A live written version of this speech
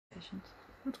questions.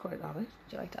 That's quite lovely.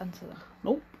 Would you like to answer them?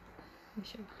 Nope. You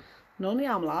sure? No,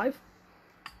 I'm live.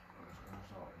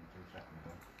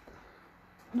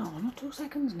 No, not 2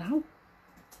 seconds now.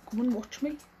 Come and watch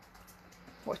me.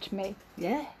 Watch me.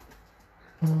 Yeah.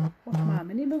 Watch my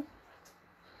Minnie Moo.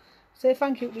 Say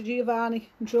thank you to Giovanni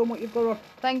and show him what you've got on.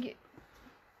 Thank you.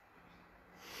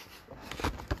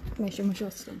 Make sure my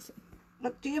shorts don't see.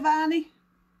 Look, Giovanni.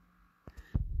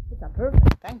 That's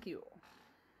perfect. Thank you.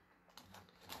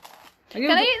 Can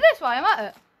I eat this while I'm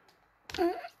at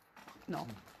it? No.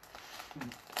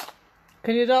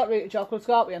 Can your daughter eat a chocolate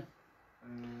scorpion?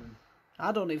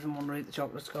 I don't even want to eat the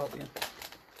chocolate scorpion.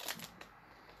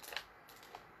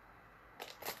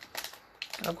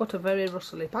 I've got a very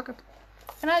rustly packet.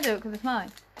 Can I do it because it's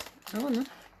mine? Hang on then.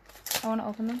 I want to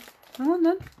open them. Hang on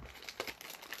then.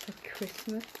 For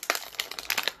Christmas.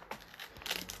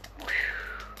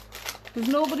 There's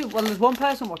nobody, well there's one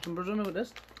person watching, but I don't know what it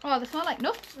is. Oh, they smell like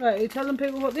nuts. Right, are you telling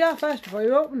people what they are first before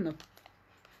you open them?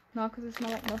 No, because they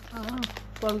smell like nuts. Oh.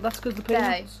 Well, that's because the They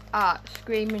peanuts. are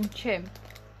Screaming Chimp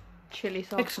chili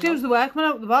sauce. Excuse the workman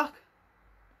out the back.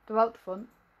 They're out the front.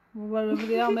 Wherever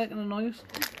they are making a noise.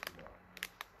 Do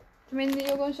you mean that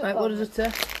you're going to shut Right, what does it say?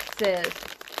 Says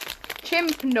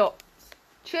chimp nuts,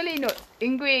 chili nuts,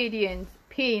 ingredients,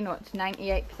 peanuts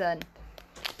 98%.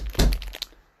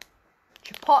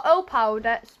 Chipotle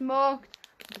powder, smoked,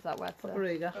 what does that word say?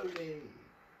 Paprika.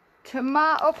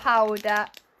 Tomato powder,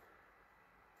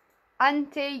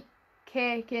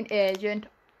 anti-caking agent,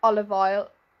 olive oil,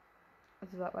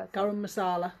 what does that word say? Garam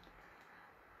masala.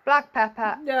 Black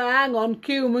pepper, Yeah, hang on.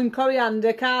 Cumin,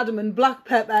 coriander, cardamom, black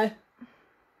pepper.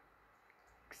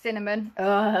 cinnamon.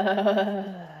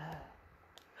 Well,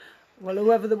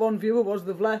 whoever the one viewer was,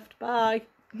 they've left. Bye.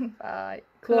 Bye.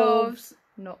 Cloves.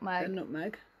 Nutmeg. And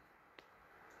nutmeg.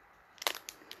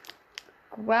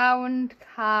 Ground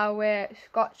caraway,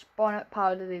 Scotch bonnet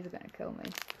powder. These are going to kill me.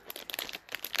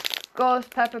 Ghost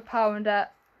pepper powder.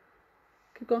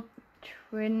 Keep going.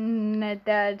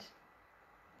 Trinidad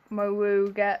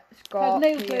Moruga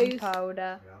scorpion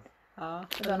powder. Ah,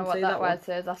 I don't know what that word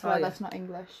says. That's why that's not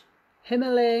English.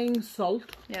 Himalayan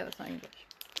salt. Yeah, that's not English.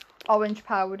 Orange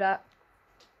powder.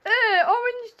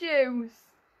 Orange juice.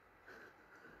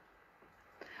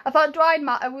 I thought dried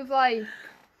matter was like.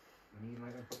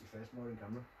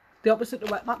 The opposite of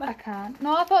wet matter. I can't.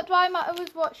 No, I thought dry matter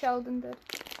was what Sheldon did.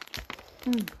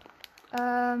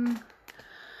 I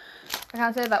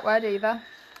can't say that word either.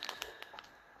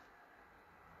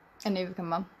 And neither can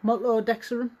Mum.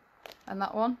 Maltodextrin. And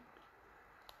that one.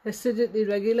 Acidity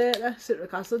regulator.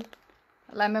 Citric acid.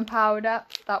 Lemon powder.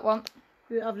 That one.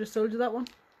 Yeah, I've just told you that one.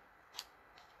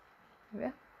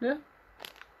 Yeah. Yeah.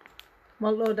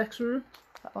 Maltodextrin.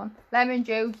 That one. Lemon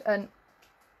juice and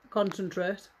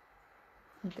Concentrate.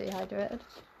 dehydrated.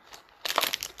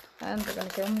 And they're going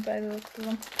to kill me by the looks of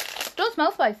them. Don't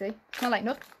smell spicy. Smell like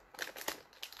nuts.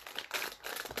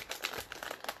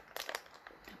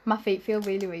 My feet feel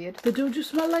really weird. They do just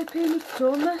smell like peanuts,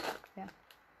 don't they? Yeah.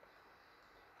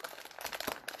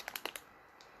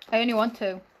 I only want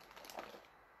 2.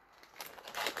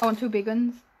 I want 2 big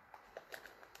ones.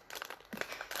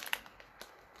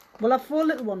 We'll have 4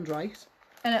 little ones, right?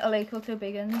 And it'll equal 2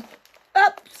 big ones.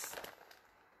 Ups!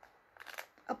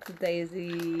 Up the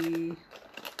daisy.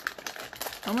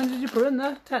 How many did you put in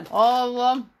there? 10? All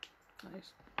of them.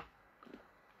 Nice.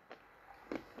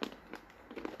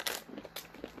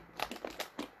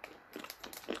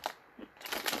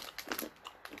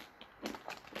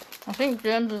 I think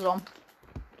James is on.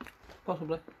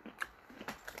 Possibly.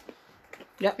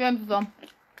 Yep. James is on.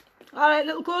 Alright,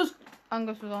 little cuz.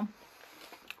 Angus is on.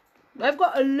 They've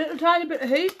got a little tiny bit of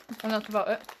heat. And that's about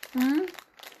it.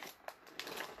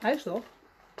 Nice though.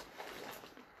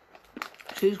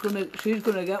 She's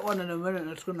gonna get one in a minute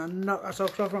and it's gonna knock her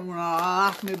socks off and gonna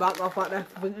laugh me back off at her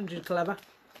thinking she's clever.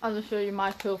 I'll just show you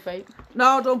my cool feet.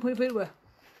 No, don't put your feet away.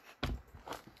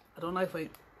 I don't like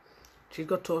feet. She's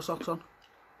got toe socks on.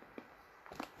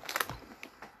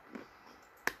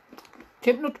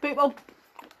 Chimp nuts, people.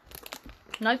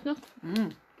 Nice enough.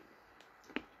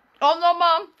 Oh no,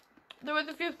 Mum. There was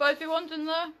a few spicy ones in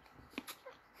there.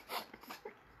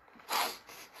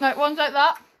 Like ones like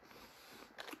that.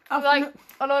 Like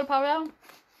a load of powder.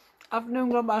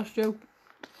 Afternoon gone past you.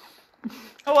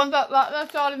 Oh, ones like that.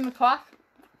 That's all in the class.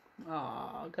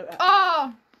 Oh, get it.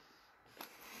 Oh!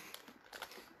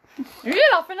 Are you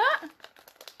laughing at?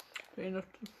 Peanut.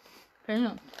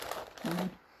 Peanut.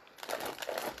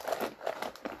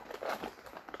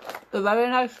 They're very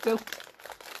nice too.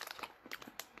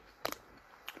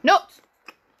 Nuts!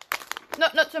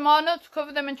 Nuts and more nuts.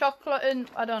 Cover them in chocolate and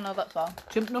I don't know, that's all.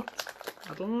 Chimp nuts.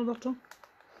 I don't know that one.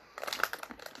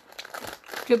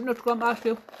 chip nuts gone past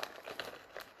you.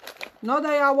 No,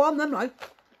 they are warm, them, right?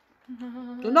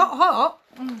 They're not hot.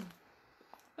 They're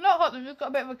not hot, they've just got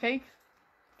a bit of a cake.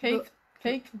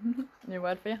 Cake. New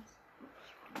word for you.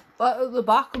 Right at the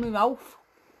back of my mouth.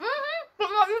 But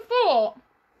not your throat.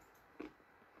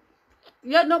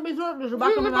 Yeah, not my throat, just the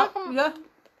back of my mouth. Yeah.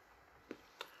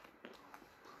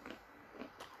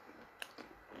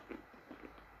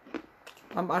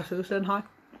 I'm actually saying hi.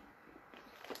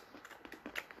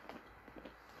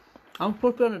 I'm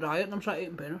supposed to be on a diet and I'm trying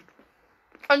to eat peanuts.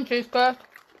 And cheesecake.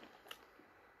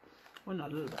 Well,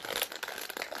 not a little bit.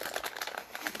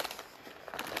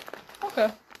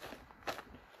 Okay.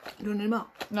 Do you need more?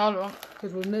 No, I don't.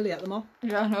 Because we're nearly at them all.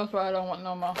 Yeah, that's why I don't want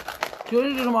no more.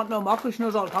 Julie doesn't want no more because she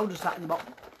knows all the powder's sat in the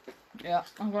bottom. Yeah,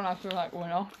 I'm going to have to like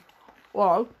going off.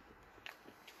 Why?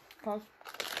 Cause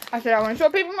I said I want to show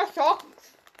people my socks.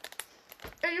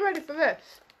 Are you ready for this?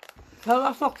 Hell,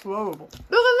 that sock's horrible.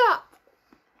 Look at that.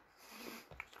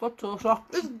 It's got toe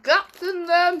socks. There's gaps in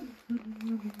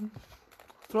them.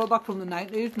 Throwback from the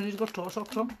 90s, Minnie's got toe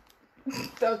socks on.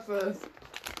 That's first.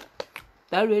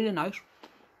 They're really nice.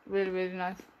 Really, really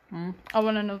nice. I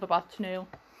want another batch, Neil.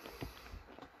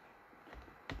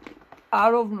 I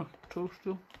love them toast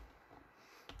too.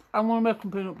 I'm going to make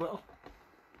some peanut brittle.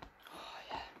 Oh,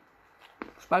 yeah.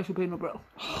 Spicy peanut brittle.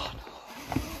 Oh,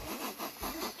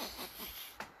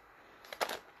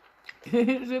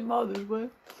 Is it more this way?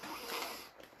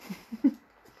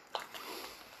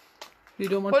 You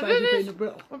don't want spicy peanut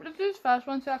brittle? What does this first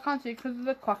one say? I can't see because of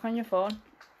the clock on your phone.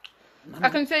 I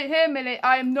can see it here, Minnie.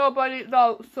 I am nobody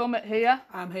though. Summit here.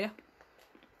 I'm here.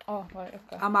 Oh, right,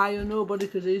 okay. Am I a nobody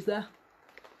because he's there?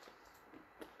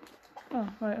 Oh,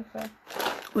 right, okay.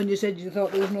 When you said you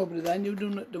thought there was nobody there and you were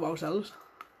doing it to ourselves.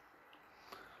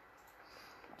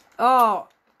 Oh.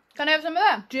 Can I have some of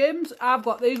them? James, I've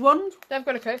got these ones. They've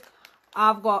got a cake.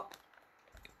 I've got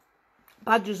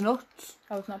Badgers nuts.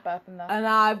 I was not burping that. And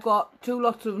I've got 2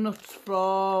 lots of nuts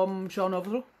from Sean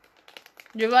Overthrow.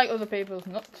 You like other people's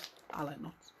nuts? I like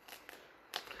nuts.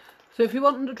 So if you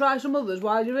want to try some others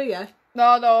while you're here...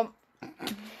 No, no.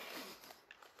 Dad,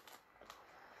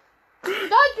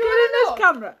 you Get in this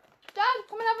camera. Dad,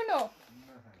 come and have a nut.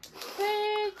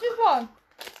 Please, just one.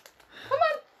 Come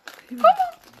on. Come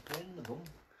on. In the bum.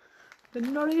 They're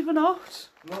not even hot.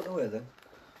 Not the way then.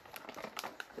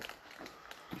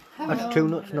 That's 2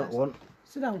 nuts, not 1.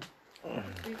 Sit down.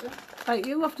 Right,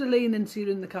 you have to lean in so you're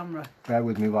in the camera. Bear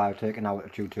with me while I take an hour to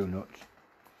chew 2 nuts.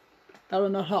 They're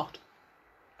not hot.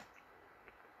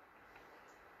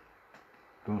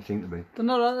 Don't seem to be. They're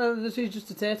not hot, this is just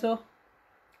a potato.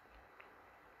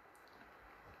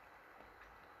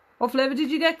 What flavour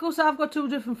did you get, Gus? I've got 2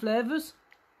 different flavours.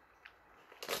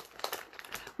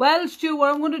 Well, Stu,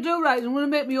 what I'm going to do, right, is I'm going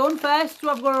to make my own first, so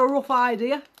I've got a rough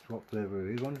idea. So what flavour are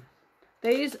these ones?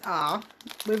 These are,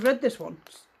 we've read this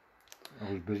once.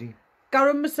 I was busy.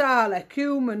 Garam masala,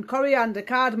 cumin, coriander,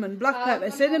 cardamom, black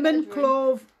pepper, cinnamon,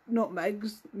 clove,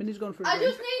 nutmegs. Minnie's gone for a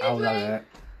drink. How's that?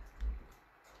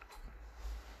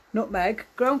 Nutmeg,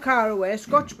 ground caraway,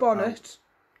 Scotch bonnet,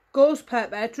 ghost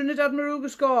pepper, Trinidad Maruga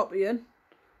scorpion,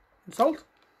 and salt.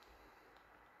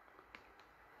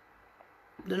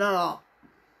 They're not hot.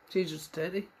 She's just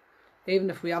steady. Even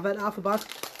if we have it, half a bag.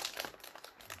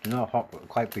 They're not hot, but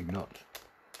quite big nuts.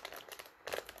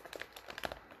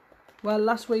 Well,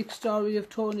 last week's story of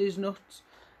Tony's nuts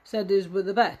said his were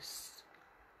the best.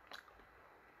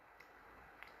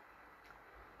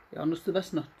 Be honest, the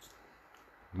best nuts.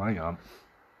 Mine aren't.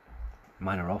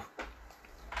 Mine are off.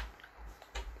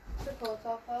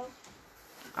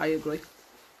 I agree.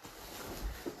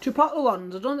 Chipotle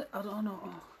ones, I don't know.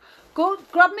 Go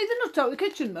grab me the nuts out of the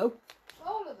kitchen, Mo.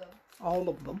 All of them? All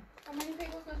of them. How many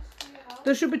people's nuts do you have?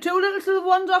 There should be 2 little silver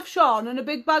ones off Sean and a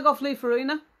big bag off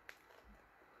Luci-Ferson.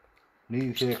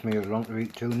 Nearly takes me as long to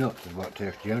eat 2 nuts as what it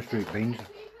takes James to eat beans.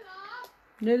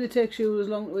 Nearly takes you as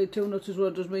long to eat 2 nuts as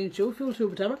what does me and you feel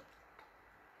super terror.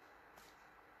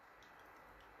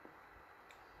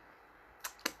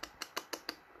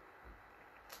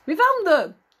 We found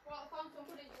them! Well, I found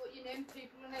somebody to put your name to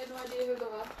people and I had no idea who they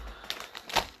were.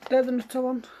 They're the nuts I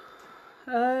want.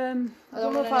 I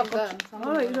don't know if I've got...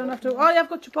 Alright, you don't have to... Oh yeah, I've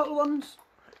got Chipotle ones.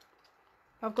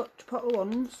 I've got Chipotle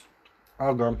ones.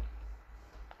 All gone.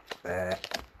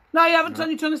 No, you haven't, on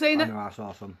your tongue, seen I it. know I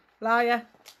saw some. Liar.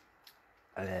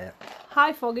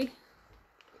 Hi, Foggy.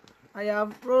 I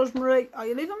have Rosemary. Are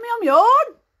you leaving me on my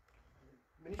own?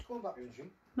 Minnie's going back, isn't she?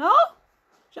 No.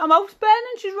 Her mouth's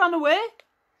burning. She's run away.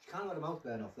 She can't let her mouth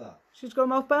burn off that. She's got her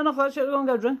mouth burn off that. She'll go and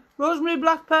get a drink. Rosemary,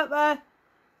 black pepper.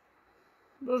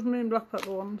 Rosemary and black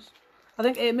pepper ones. I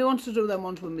think Amy wants to do them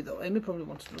ones with me though. Amy probably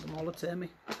wants to do them all. It's Amy.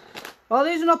 Oh,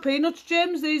 these are not peanuts,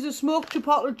 James. These are smoked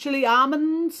chipotle chili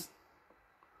almonds.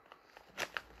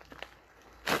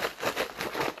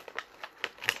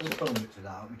 There's a bit to that,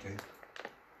 aren't we, too?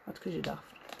 That's because you're daft.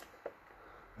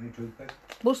 Any toothpick?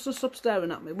 Buster, stop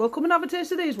staring at me. Well, come and have a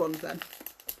taste of these ones then.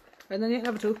 And then you can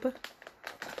have a toothpick.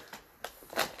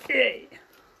 Yeah.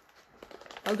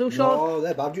 I'll do short. Oh,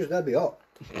 they're badgers, they'll be hot.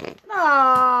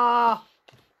 Ah,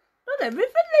 not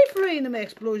everything Luci-Ferson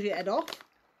makes blows your head off.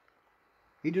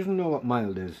 He doesn't know what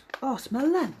mild is. Oh,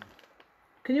 smell them.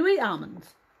 Can you eat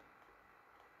almonds?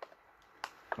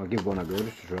 I'll give one a go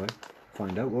just to try.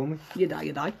 Find out, won't we? You die,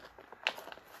 you die.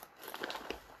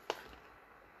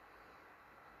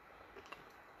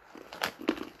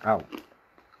 Ow.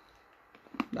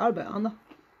 They're better, aren't they?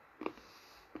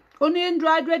 Onion,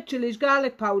 dried red chillies,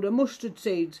 garlic powder, mustard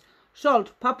seeds,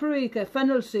 salt, paprika,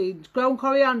 fennel seeds, ground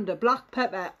coriander, black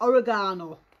pepper,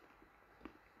 oregano.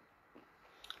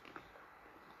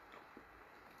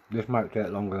 This might take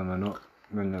longer than I know.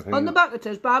 On the back it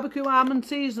says barbecue almond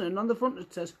seasoning, on the front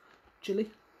it says chilli,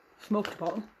 smoked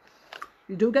chipotle.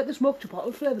 You do get the smoked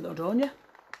chipotle flavour though, don't you?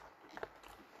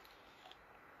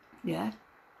 Yeah.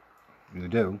 You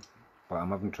do, but I'm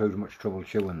having too much trouble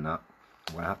chewing that.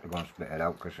 I'm going to have to go and spit it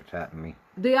out because it's hurting me.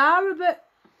 They are a bit...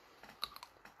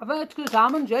 I've heard it's because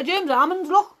almonds, yeah, James, almonds,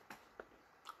 look.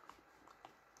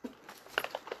 You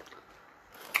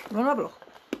want to have a look?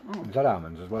 Oh. Is that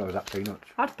almonds as well, or is that peanuts?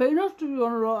 That's peanuts if you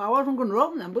want to. I wasn't going to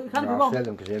open them, but you can't No, be I'll wrong. sell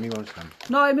them because Amy wants them.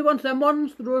 No, Amy wants them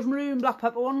ones, the rosemary and black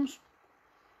pepper ones.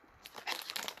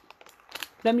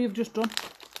 Them you've just done.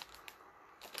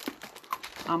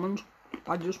 Almonds,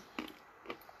 badgers.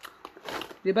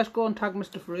 You best go and tag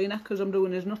Mr. Farina because I'm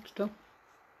doing his nuts too.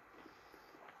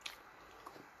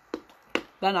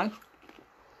 They're nice.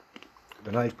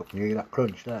 They're nice, but can you hear that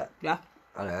crunch there? Yeah.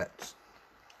 That hurts.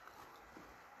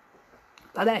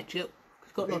 That hurts you.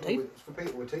 It's got no teeth. It's for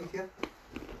people with teeth, yeah?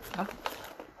 Yeah.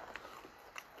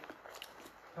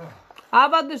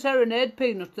 I've had the Serenade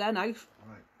peanuts, they're nice.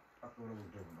 Right, that's what I was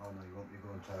doing. Oh no, you want me to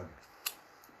go and tag?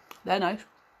 They're nice.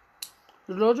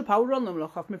 There's loads of powder on them,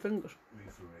 look, off my fingers.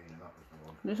 Luci-Ferson, that was the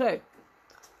one. You see?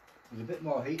 There's a bit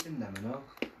more heat in them, you know?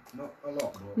 Not a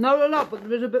lot, but... Not a lot, but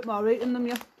there is a bit more heat in them,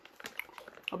 yeah.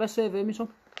 I best save Amy some.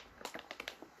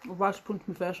 Otherwise she punch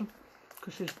my face on.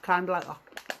 Because she's kind of like that.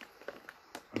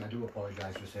 And I do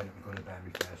apologise for saying I'm going to burn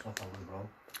my face off, I was wrong.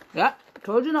 Yeah,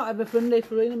 told you not everything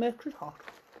Luci-Ferson makes is hot.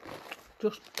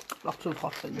 Just lots of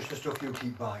hot things. Just the stuff you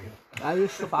keep buying. I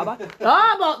just stuff I buy. Oh,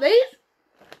 I bought these!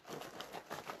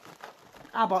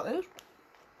 I bought these.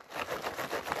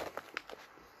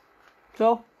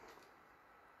 So,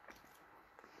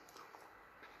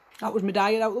 that was my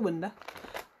diet out the window.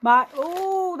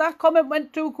 Oh, that comment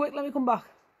went too quick, let me come back.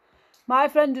 My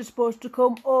friend is supposed to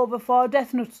come over for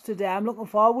Death Nuts today. I'm looking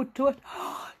forward to it.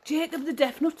 Jacob, the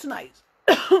Death Nut tonight.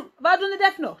 Have I done the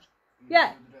Death Nut?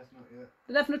 Yeah. The Death Nut, yeah.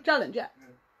 The Death Nut challenge, yeah.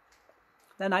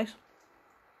 They're nice.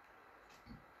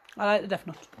 I like the Death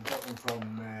Nut. I got them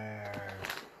from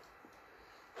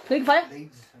Big Fire?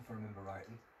 Leeds, if I remember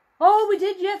rightly. Oh, we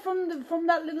did, yeah, from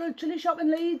that little chilli shop in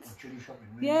Leeds. Oh, chilli shop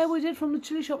in Leeds. Yeah, we did from the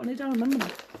chilli shop in Leeds, I remember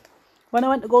that. When I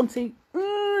went to go and see...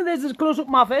 there's a close-up of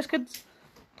my face, kids.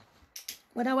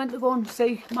 When I went to go and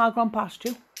see my grandpa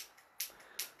stew.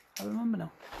 I remember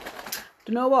now.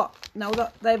 Do you know what? Now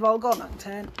that they've all gone at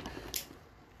 10,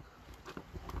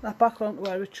 that back round to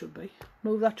where it should be.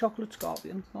 Move that chocolate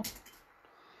scorpion. No.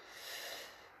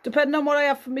 Depending on what I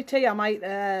have for my tea, I might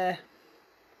share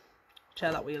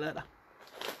that with you later.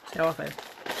 See how I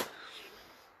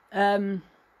feel.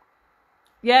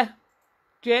 Yeah,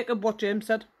 Jacob, what James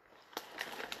said.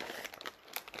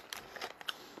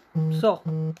 So,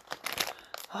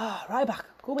 right back,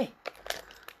 go away.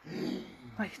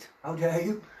 Right. How dare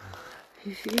you?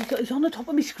 He's on the top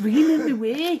of me screaming me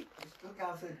way. You still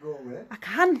can't say go away. I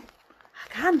can.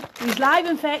 He's live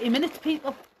in 30 minutes,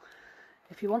 people.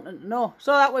 If you want to know.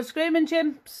 So that was Screaming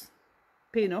Chimp's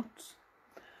peanuts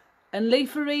and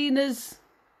Luci-Ferson's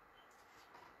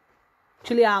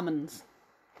chili almonds.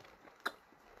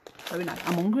 Very nice.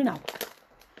 I'm hungry now.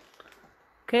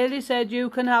 Kaylee said you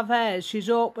can have hers. She's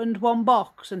opened one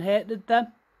box and hated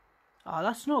them. Oh,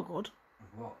 that's no good.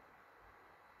 What?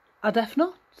 Are Death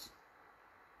Nuts?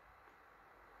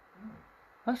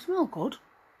 That's no good.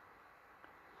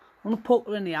 I'm going to poke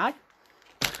her in the eye.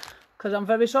 Because I'm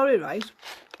very sorry, right?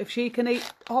 If she can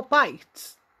eat hot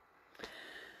bites,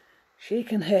 she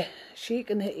can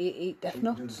eat Death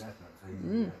Nuts.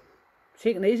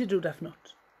 She can easily do Death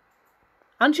Nuts.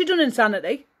 And she done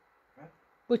Insanity,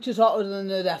 which is hotter than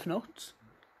the Death Nuts.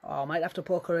 Oh, I might have to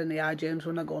poke her in the eye, James,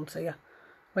 when I go and see her.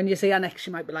 When you see her next,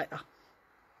 she might be like that.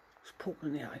 Just poke her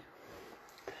in the eye.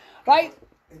 Right.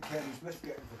 And Kenny Smith's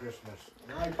getting for Christmas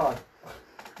an iPad.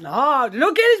 No, do you know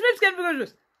what Kenny Smith's getting for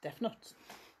Christmas? Deaf nuts.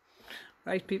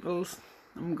 Right, peoples,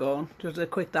 I'm gone. Just a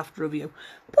quick daft review.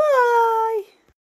 Bye.